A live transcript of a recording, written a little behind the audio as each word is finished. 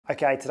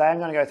Okay, today I'm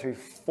going to go through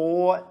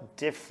 4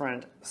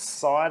 different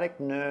sciatic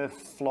nerve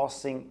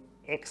flossing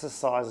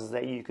exercises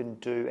that you can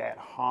do at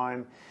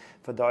home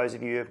for those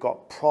of you who have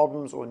got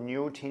problems or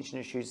neural tension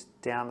issues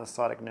down the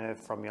sciatic nerve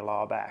from your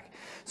lower back.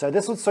 So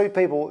this would suit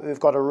people who've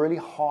got a really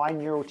high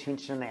neural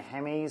tension in their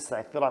hammies.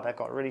 They feel like they've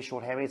got really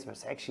short hammies, but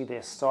it's actually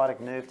their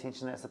sciatic nerve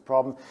tension that's the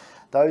problem.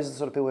 Those are the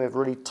sort of people who have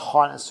really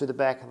tightness through the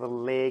back of the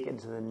leg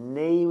into the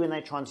knee when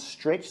they try and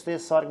stretch their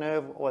sciatic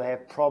nerve, or they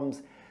have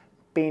problems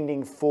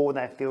bending forward,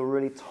 they feel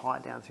really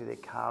tight down through their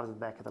calves and the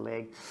back of the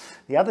leg.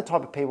 The other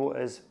type of people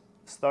is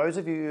those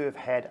of you who have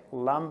had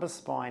lumbar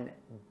spine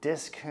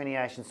disc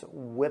herniations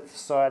with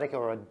sciatica,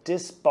 or a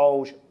disc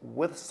bulge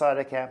with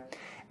sciatica,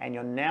 and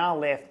you're now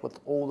left with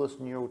all this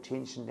neural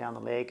tension down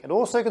the leg. It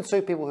also can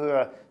suit people who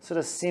are sort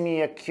of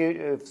semi-acute,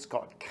 who've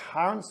got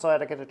current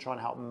sciatica to try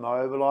and help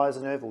mobilize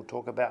the nerve. We'll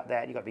talk about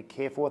that. You've got to be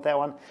careful with that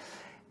one.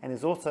 And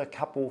there's also a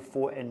couple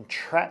for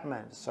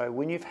entrapment. So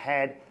when you've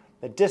had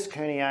the disc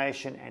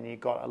herniation and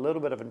you've got a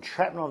little bit of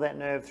entrapment of that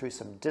nerve through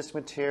some disc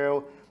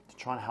material to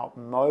try and help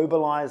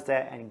mobilize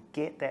that and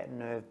get that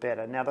nerve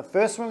better. Now the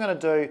first one we're going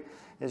to do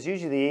is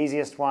usually the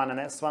easiest one, and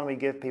that's the one we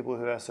give people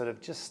who are sort of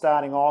just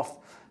starting off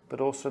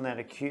but also in that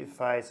acute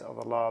phase of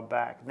the lower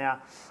back.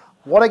 Now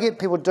what I get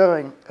people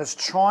doing is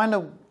trying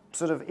to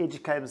sort of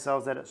educate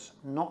themselves that it's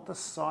not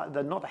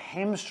the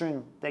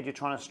hamstring that you're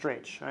trying to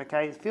stretch.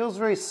 Okay, it feels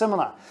very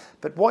similar,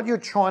 but what you're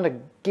trying to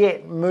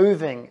get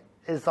moving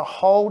is the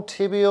whole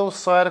tibial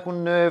sciatical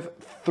nerve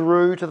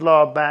through to the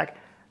lower back,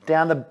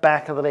 down the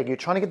back of the leg. You're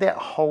trying to get that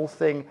whole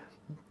thing,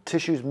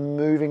 tissues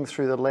moving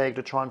through the leg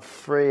to try and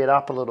free it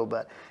up a little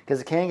bit, because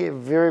it can get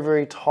very,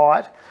 very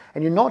tight,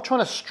 and you're not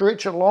trying to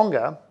stretch it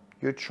longer,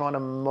 you're trying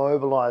to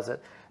mobilize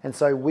it. And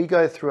so we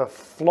go through a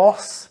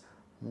floss,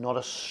 not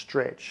a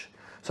stretch.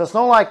 So it's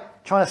not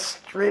like trying to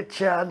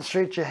stretch out and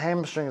stretch your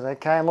hamstrings,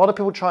 okay? And a lot of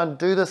people try and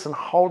do this and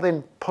hold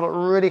them, put it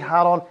really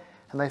hard on,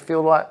 and they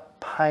feel like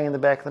pain in the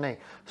back of the knee.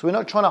 So we're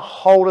not trying to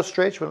hold a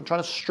stretch, we're not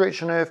trying to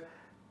stretch a nerve,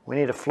 we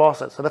need to floss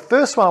it. So the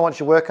first one I want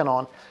you working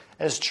on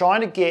is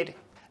trying to get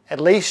at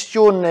least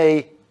your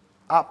knee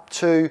up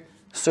to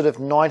sort of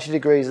 90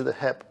 degrees of the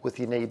hip with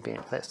your knee bent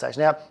at that stage.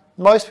 Now,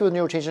 most people with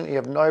neural tension, you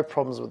have no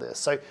problems with this.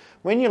 So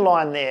when you're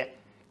lying there,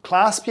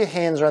 clasp your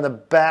hands around the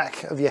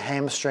back of your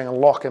hamstring and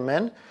lock them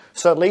in,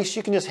 so at least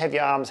you can just have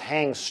your arms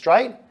hang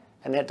straight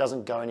and that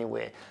doesn't go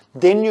anywhere.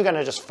 Then you're going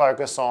to just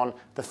focus on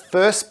the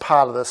first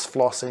part of this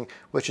flossing,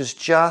 which is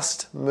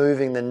just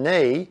moving the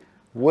knee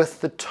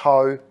with the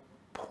toe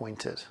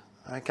pointed.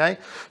 Okay,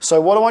 so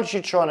what I want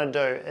you trying to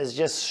do is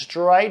just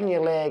straighten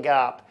your leg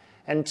up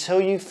until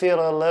you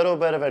feel a little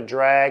bit of a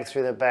drag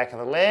through the back of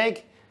the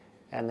leg,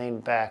 and then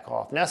back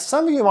off. Now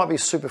some of you might be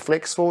super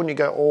flexible and you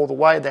go all the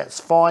way, that's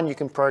fine, you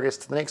can progress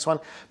to the next one.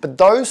 But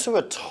those who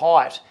are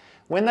tight,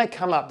 when they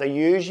come up, they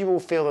usually will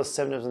feel the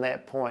symptoms at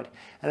that point.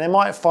 And they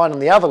might find on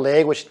the other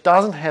leg, which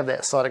doesn't have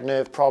that sciatic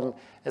nerve problem,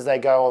 as they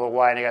go all the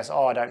way and it goes,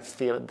 oh, I don't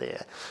feel it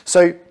there.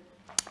 So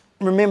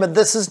remember,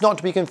 this is not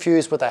to be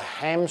confused with a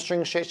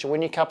hamstring stretch.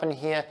 When you come in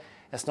here,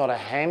 it's not a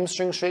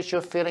hamstring stretch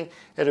you're feeling.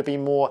 It'll be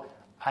more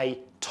a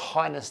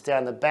tightness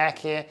down the back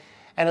here.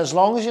 And as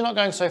long as you're not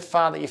going so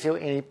far that you feel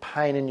any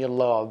pain in your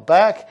lower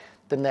back,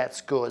 then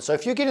that's good. So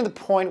if you're getting to the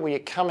point where you're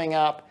coming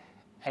up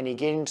and you're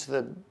getting to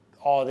the,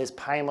 oh, there's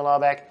pain in my lower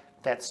back,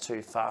 that's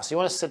too far. So you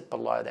want to sit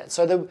below that.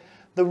 So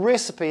the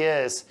recipe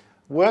is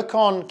work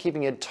on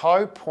keeping your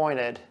toe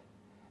pointed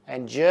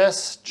and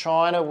just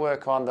trying to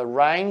work on the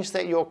range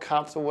that you're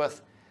comfortable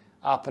with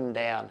up and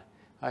down.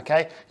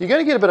 Okay, you're going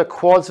to get a bit of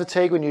quads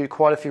fatigue when you do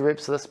quite a few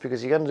reps of this,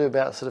 because you're going to do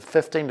about sort of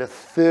 15 to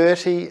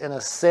 30 in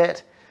a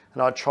set,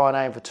 and I'd try and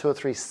aim for 2 or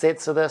 3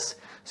 sets of this.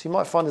 So you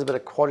might find there's a bit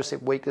of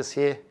quadricep weakness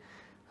here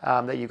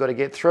that you've got to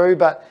get through,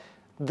 but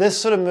this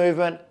sort of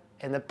movement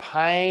in the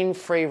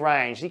pain-free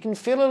range. You can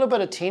feel a little bit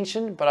of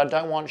tension, but I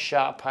don't want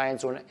sharp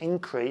pains or an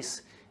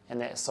increase in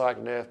that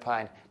sciatic nerve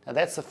pain. Now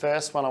that's the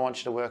first one I want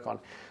you to work on.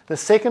 The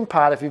second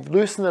part, if you've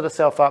loosened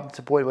itself up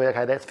to the point where,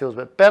 okay, that feels a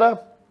bit better,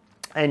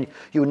 and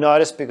you'll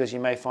notice, because you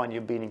may find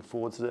you're bending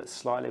forwards a bit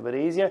slightly a bit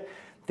easier,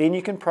 then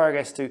you can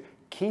progress to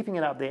keeping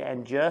it up there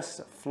and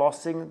just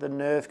flossing the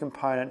nerve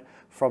component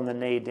from the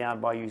knee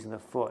down by using the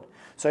foot.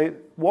 So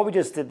what we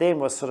just did then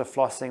was sort of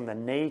flossing the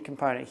knee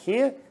component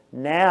here.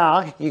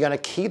 Now you're going to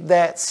keep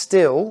that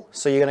still,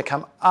 so you're going to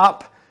come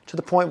up to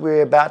the point where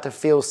you're about to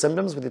feel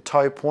symptoms with your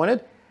toe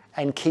pointed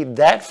and keep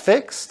that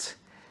fixed,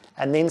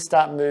 and then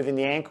start moving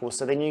the ankle.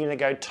 So then you're going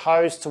to go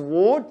toes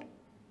toward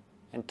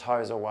and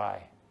toes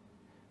away.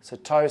 So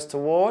toes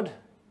toward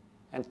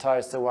and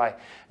toes away.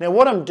 Now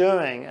what I'm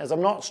doing is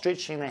I'm not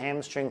stretching the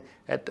hamstring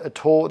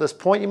at all at this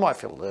point. You might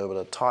feel a little bit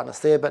of tightness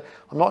there, but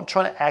I'm not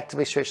trying to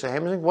actively stretch the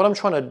hamstring. What I'm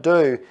trying to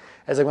do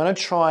is I'm going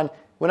to try and,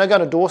 when I go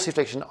to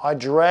dorsiflexion, I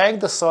drag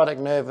the sciatic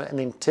nerve and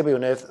then tibial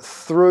nerve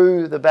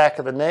through the back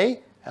of the knee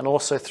and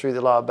also through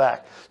the lower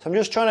back. So I'm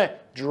just trying to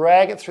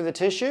drag it through the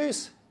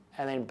tissues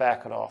and then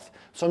back it off.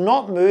 So I'm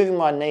not moving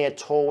my knee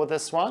at all with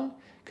this one,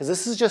 because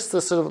this is just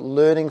the sort of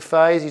learning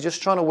phase. You're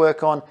just trying to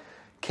work on,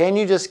 can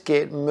you just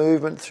get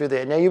movement through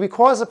there? Now you'll be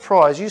quite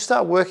surprised. You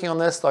start working on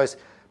this, those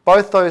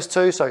both those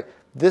two, so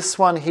this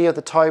one here,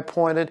 the toe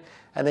pointed,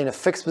 and then a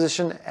fixed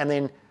position, and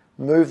then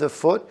move the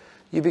foot,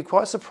 you'd be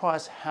quite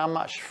surprised how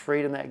much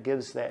freedom that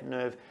gives that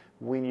nerve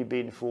when you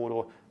bend forward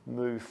or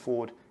move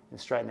forward and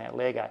straighten that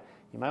leg out.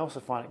 You may also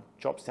find it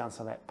drops down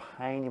some of that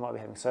pain you might be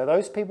having. So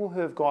those people who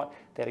have got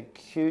that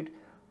acute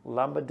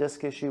lumbar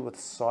disc issue with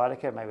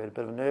sciatica, maybe a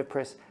bit of a nerve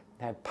press,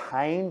 have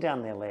pain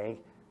down their leg,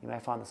 you may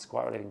find this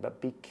quite relieving. But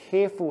be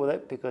careful with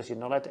it because you're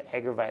not allowed to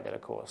aggravate that,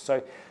 of course.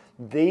 So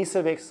these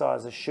sort of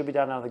exercises should be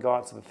done under the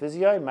guidance of a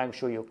physio. Make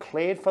sure you're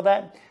cleared for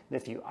that. And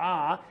if you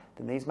are,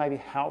 then these may be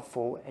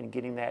helpful in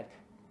getting that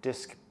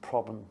disc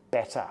problem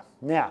better.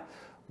 Now,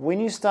 when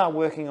you start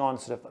working on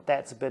sort of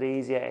that's a bit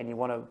easier and you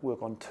want to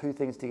work on two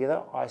things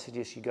together, I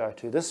suggest you go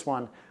to this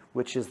one,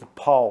 which is the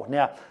pole.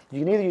 Now, you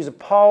can either use a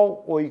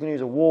pole or you can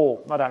use a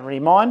wall. I don't really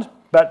mind,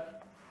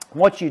 but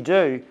what you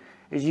do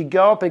is you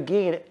go up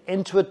again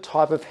into a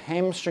type of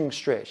hamstring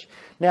stretch.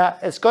 Now,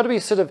 it's got to be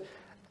sort of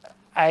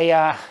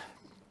a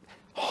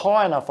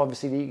high enough,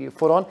 obviously, to get your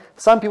foot on.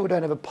 Some people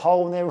don't have a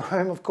pole in their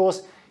room, of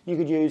course. You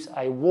could use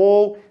a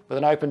wall with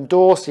an open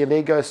door so your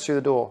leg goes through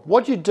the door.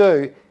 What you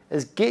do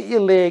is get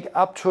your leg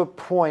up to a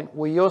point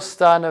where you're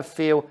starting to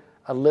feel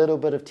a little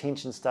bit of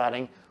tension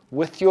starting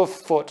with your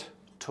foot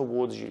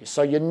towards you.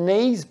 So your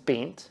knee's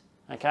bent,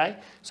 okay?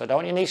 So don't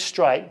want your knee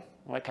straight,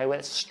 okay? Well,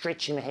 that's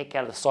stretching the heck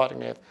out of the sciatic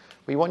nerve.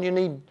 We want your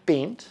knee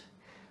bent,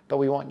 but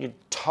we want your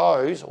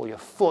toes or your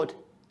foot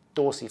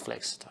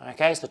dorsi-flexed,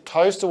 okay? So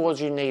toes towards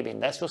your knee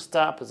bend, that's your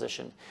start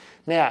position.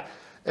 Now,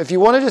 if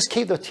you want to just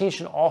keep the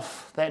tension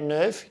off that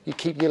nerve, you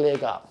keep your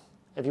leg up.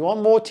 If you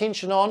want more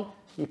tension on,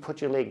 you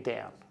put your leg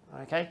down.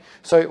 Okay,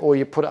 so, or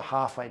you put it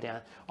halfway down.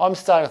 I'm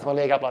starting with my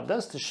leg up like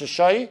this to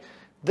show you.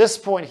 This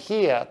point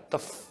here, the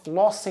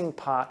flossing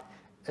part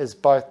is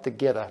both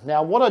together.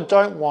 Now, what I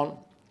don't want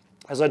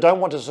is I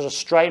don't want to sort of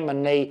straighten my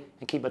knee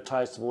and keep my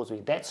toes towards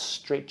me. That's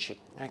stretching,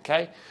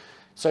 okay?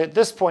 So at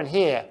this point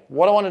here,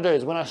 what I want to do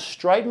is when I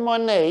straighten my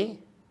knee,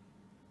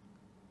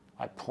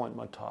 I point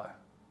my toe,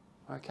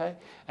 okay?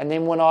 And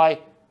then when I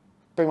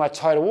bring my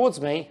toe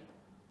towards me,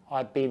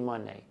 I bend my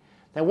knee.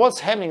 Now what's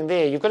happening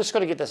there, you've just got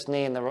to get this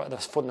knee and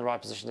this foot in the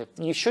right position.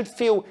 You should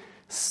feel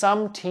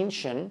some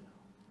tension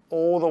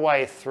all the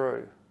way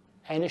through.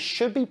 And it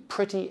should be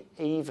pretty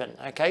even,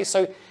 okay?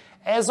 So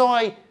as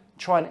I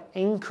try and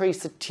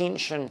increase the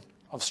tension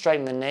of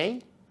straightening the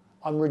knee,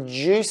 I'm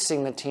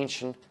reducing the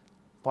tension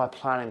by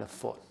planting the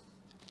foot.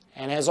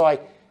 And as I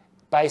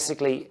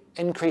basically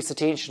increase the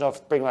tension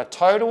of bringing my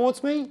toe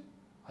towards me,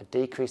 I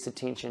decrease the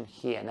tension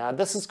here. Now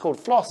this is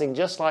called flossing,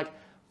 just like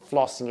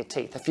flossing your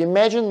teeth. If you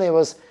imagine there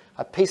was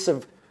a piece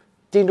of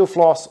dental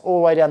floss all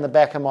the way down the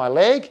back of my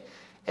leg.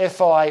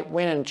 If I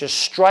went and just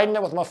straightened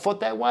it with my foot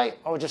that way,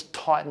 I would just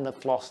tighten the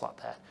floss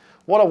like that.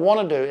 What I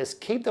want to do is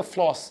keep the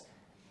floss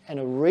in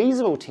a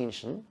reasonable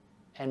tension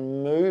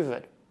and move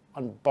it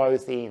on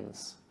both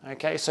ends.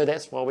 Okay, so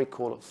that's why we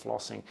call it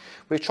flossing.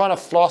 We're trying to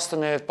floss the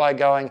nerve by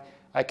going,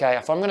 okay,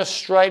 if I'm going to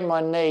straighten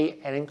my knee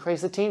and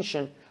increase the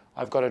tension,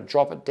 I've got to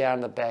drop it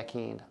down the back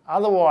end.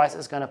 Otherwise,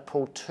 it's going to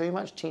pull too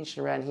much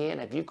tension around here,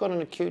 and if you've got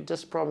an acute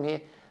disc problem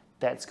here,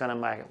 that's going to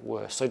make it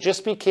worse. So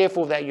just be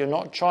careful that you're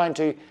not trying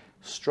to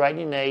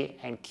straighten your knee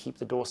and keep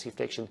the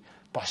dorsiflexion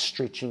by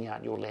stretching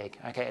out your leg.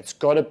 Okay, it's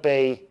got to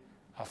be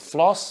a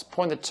floss,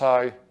 point the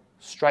toe,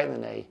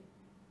 straighten the knee,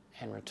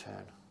 and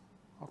return.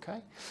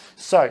 Okay,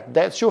 so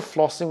that's your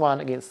flossing one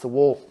against the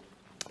wall.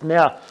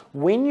 Now,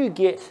 when you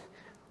get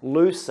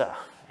looser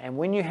and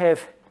when you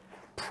have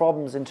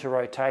problems into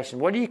rotation,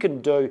 what you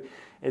can do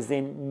is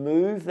then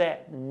move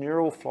that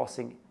neural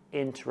flossing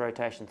into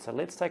rotation. So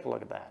let's take a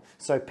look at that.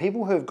 So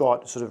people who have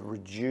got sort of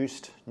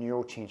reduced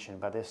neural tension,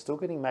 but they're still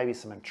getting maybe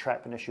some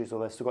entrapment issues,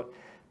 or they've still got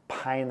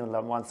pain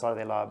on one side of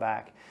their lower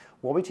back,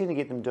 what we tend to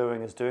get them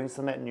doing is doing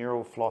some of that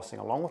neural flossing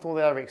along with all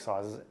the other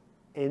exercises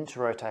into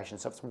rotation.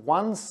 So if it's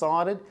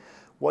one-sided,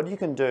 what you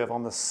can do if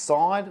on the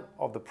side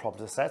of the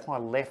problem, so that's my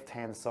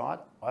left-hand side,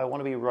 I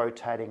want to be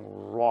rotating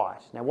right.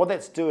 Now what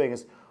that's doing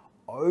is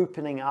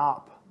opening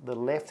up the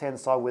left-hand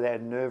side where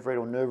that nerve root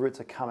or nerve roots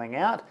are coming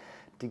out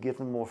to give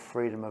them more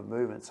freedom of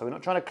movement. So we're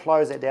not trying to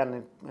close that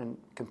down and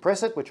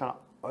compress it, we're trying to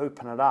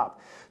open it up.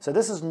 So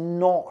this is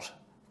not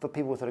for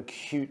people with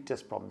acute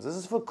disc problems. This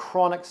is for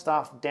chronic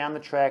stuff down the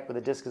track where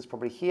the disc is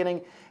probably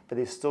healing, but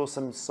there's still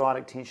some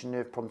sciatic tension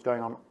nerve problems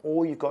going on,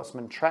 or you've got some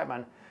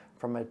entrapment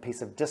from a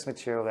piece of disc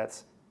material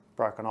that's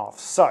broken off.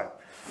 So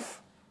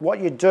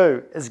what you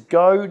do is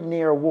go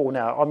near a wall.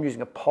 Now I'm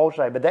using a pole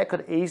today, but that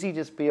could easily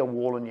just be a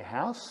wall in your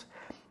house.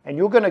 And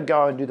you're going to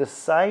go and do the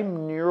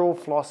same neural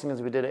flossing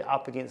as we did it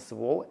up against the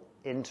wall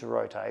into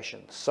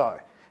rotation. So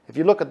if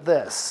you look at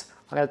this,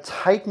 I'm going to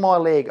take my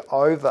leg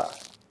over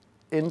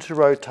into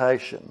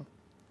rotation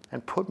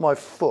and put my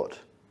foot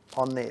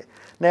on there.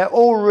 Now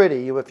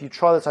already, if you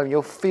try this,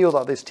 you'll feel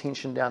like there's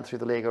tension down through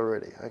the leg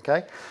already,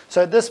 okay?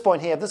 So at this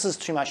point here, if this is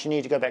too much, you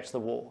need to go back to the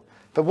wall.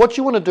 But what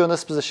you want to do in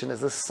this position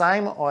is the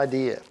same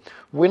idea.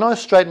 When I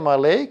straighten my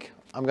leg,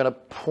 I'm going to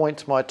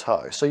point my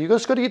toe. So you've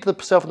just got to get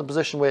yourself in the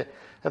position where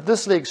if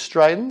this leg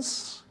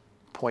straightens,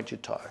 point your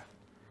toe.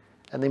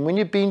 And then when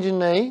you bend your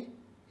knee,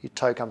 your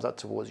toe comes up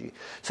towards you.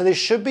 So there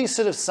should be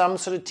some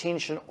sort of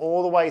tension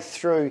all the way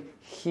through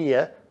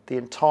here the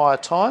entire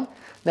time.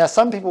 Now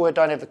some people who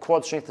don't have the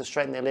quad strength to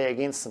straighten their leg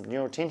against some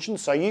neural tension,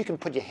 so you can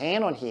put your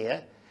hand on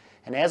here,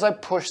 and as I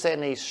push that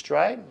knee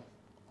straight,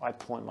 I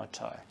point my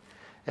toe.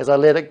 As I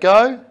let it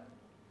go,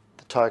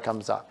 the toe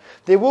comes up.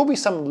 There will be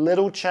some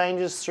little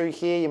changes through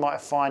here. You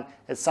might find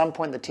at some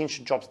point the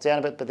tension drops down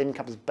a bit, but then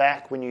comes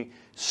back when you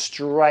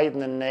straighten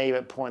the knee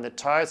but point the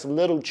toe. It's a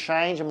little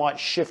change. It might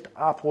shift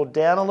up or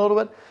down a little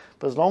bit,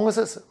 but as long as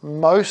it's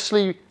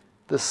mostly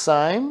the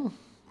same,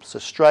 so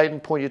straighten,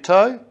 point your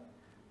toe,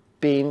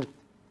 bend,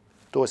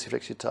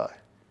 dorsiflex your toe.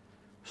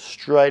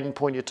 Straighten,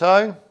 point your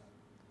toe,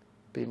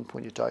 bend,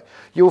 point your toe.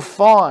 You'll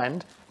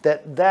find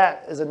that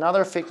that is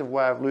another effective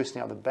way of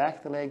loosening up the back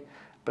of the leg,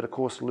 but of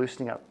course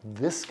loosening up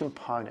this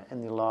component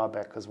in the lower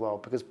back as well,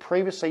 because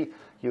previously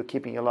you were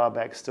keeping your lower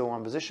back still in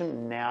one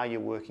position, now you're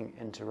working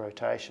into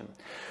rotation.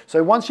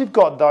 So once you've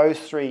got those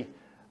three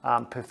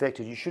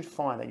perfected, you should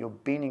find that your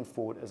bending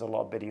forward is a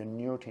lot better, your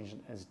neural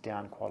tension is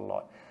down quite a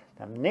lot.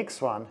 Now the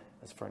next one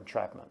is for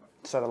entrapment.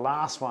 So the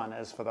last one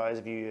is for those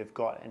of you who've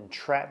got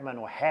entrapment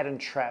or had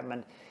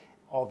entrapment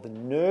of the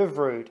nerve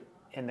root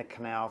in the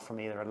canal from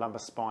either a lumbar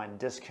spine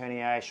disc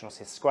herniation or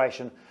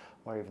sequestration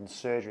or even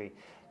surgery.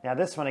 Now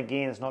this one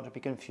again is not to be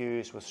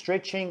confused with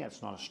stretching.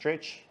 It's not a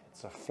stretch,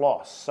 it's a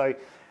floss. So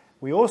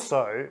we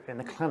also in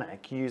the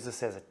clinic use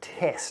this as a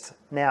test.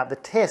 Now the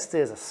test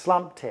is a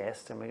slump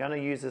test, and we're going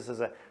to use this as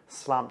a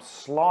slump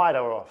slider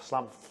or a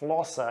slump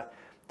flosser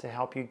to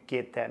help you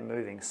get that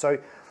moving. So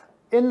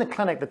in the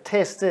clinic, the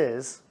test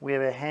is we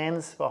have our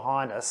hands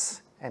behind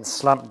us and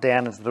slump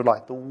down into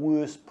the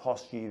worst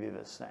posture you've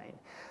ever seen.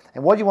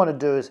 And what you want to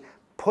do is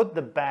put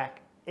the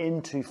back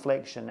into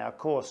flexion. Now, of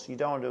course, you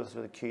don't want to do this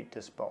with acute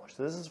disc bulge.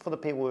 So this is for the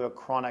people who are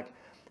chronic,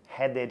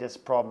 had their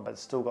disc problem, but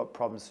still got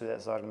problems through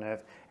that sciatic nerve,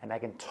 and they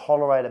can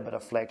tolerate a bit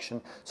of flexion.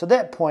 So at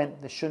that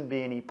point, there shouldn't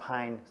be any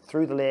pain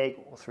through the leg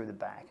or through the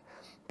back.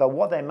 But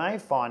what they may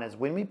find is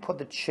when we put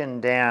the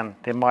chin down,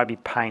 there might be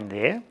pain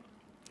there,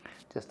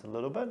 just a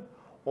little bit.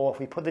 Or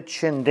if we put the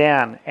chin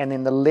down and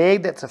then the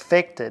leg that's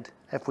affected,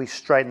 if we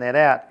straighten that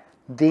out,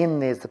 then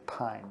there's the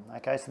pain.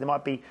 Okay, so there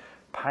might be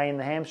pain in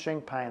the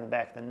hamstring, pain in the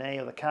back of the knee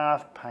or the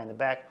calf, pain in the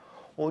back,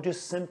 or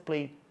just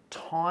simply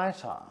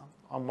tighter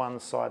on one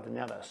side than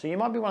the other. So you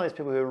might be one of those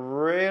people who are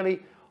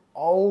really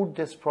old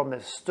disc problem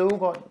that's still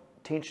got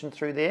tension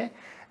through there,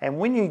 and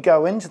when you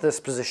go into this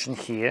position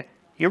here,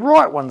 your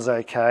right one's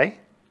okay,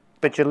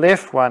 but your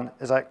left one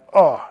is like,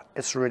 oh,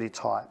 it's really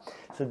tight.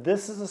 So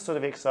this is the sort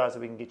of exercise that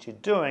we can get you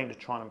doing to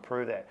try and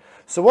improve that.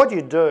 So what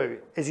you do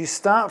is you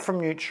start from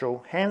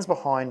neutral, hands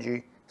behind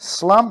you,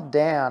 slump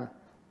down,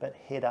 but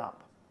head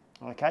up.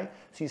 Okay,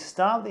 so you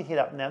start the head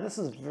up. Now this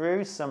is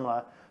very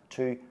similar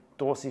to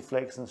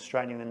dorsiflexion,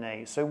 straightening the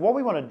knee. So what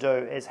we want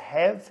to do is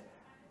have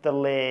the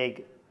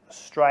leg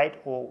straight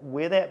or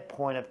where that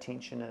point of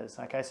tension is.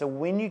 Okay, so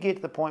when you get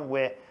to the point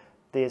where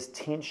there's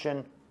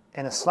tension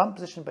in a slump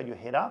position but your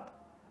head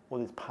up, or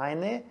there's pain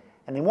there,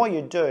 and then what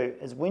you do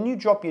is when you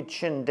drop your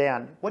chin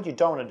down, what you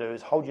don't want to do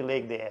is hold your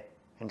leg there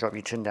and drop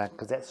your chin down,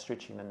 because that's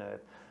stretching the nerve.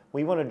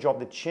 We want to drop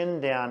the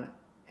chin down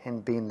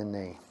and bend the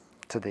knee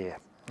to there.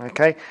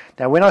 Okay,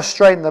 now when I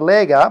straighten the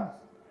leg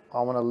up,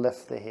 I want to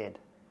lift the head.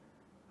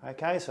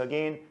 Okay, so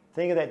again,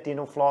 think of that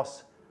dental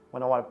floss.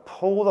 When I want to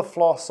pull the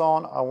floss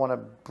on, I want to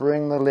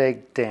bring the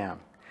leg down.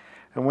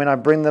 And when I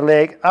bring the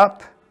leg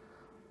up,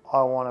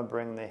 I want to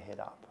bring the head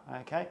up.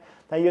 Okay,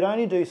 now you'd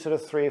only do sort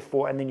of 3 or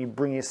 4, and then you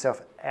bring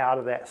yourself out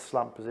of that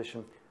slump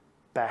position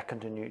back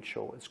into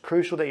neutral. It's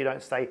crucial that you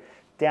don't stay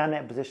down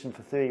that position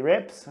for 30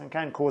 reps, okay,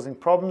 and causing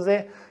problems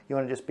there. You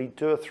want to just be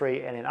 2 or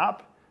 3 and then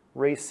up,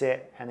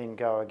 reset, and then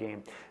go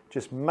again.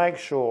 Just make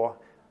sure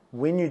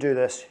when you do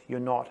this, you're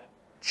not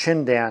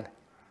chin down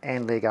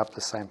and leg up at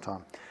the same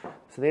time.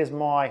 So there's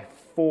my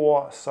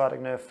 4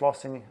 sciatic nerve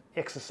flossing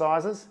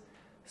exercises.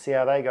 See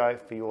how they go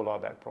for your lower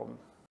back problem.